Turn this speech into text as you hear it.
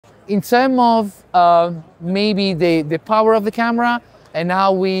in terms of maybe the power of the camera, and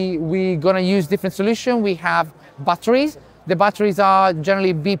now we're gonna use different solution. We have batteries. The batteries are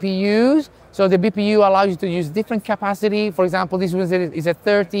generally BPUs. So the BPU allows you to use different capacity. For example, this one is a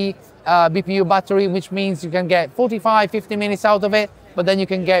 30 BPU battery, which means you can get 45, 50 minutes out of it, but then you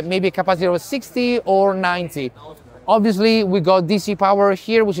can get maybe a capacity of 60 or 90. Obviously, we got DC power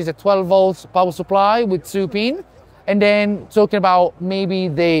here, which is a 12 volts power supply with 2 pin. And then talking about maybe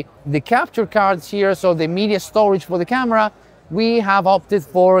the capture cards here, so the media storage for the camera, we have opted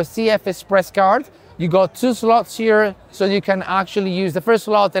for a CFexpress card. You got 2 slots here, so you can actually use the first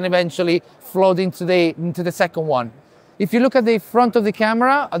slot and eventually float into the second one. If you look at the front of the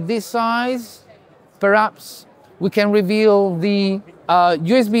camera, at this size, perhaps we can reveal the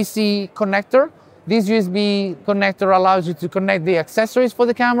USB-C connector. This USB connector allows you to connect the accessories for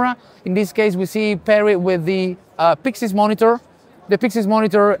the camera. In this case, we see pair it with the PYXIS monitor. The PYXIS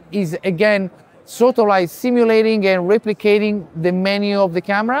monitor is, again, sort of like simulating and replicating the menu of the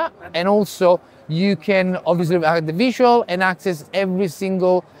camera, and also you can obviously have the visual and access every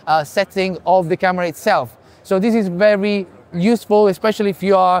single setting of the camera itself. So this is very useful, especially if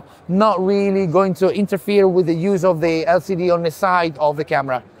you are not really going to interfere with the use of the LCD on the side of the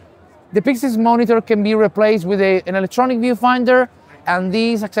camera. The PYXIS monitor can be replaced with an electronic viewfinder, and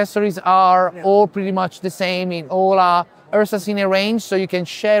these accessories are all pretty much the same in all our Ursa Cine range, so you can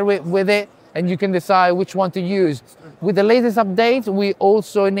share it with it and you can decide which one to use. With the latest update, we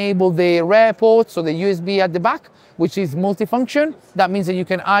also enable the rear port, so the USB at the back, which is multifunction. That means that you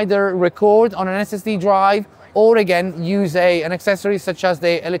can either record on an SSD drive or again use an accessory such as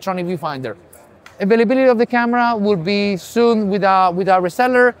the electronic viewfinder. Availability of the camera will be soon with our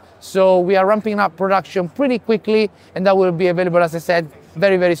reseller, so we are ramping up production pretty quickly, and that will be available, as I said,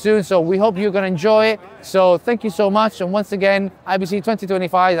 very, very soon. So we hope you're going to enjoy it. So thank you so much, and once again, IBC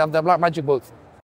 2025 at the Blackmagic booth.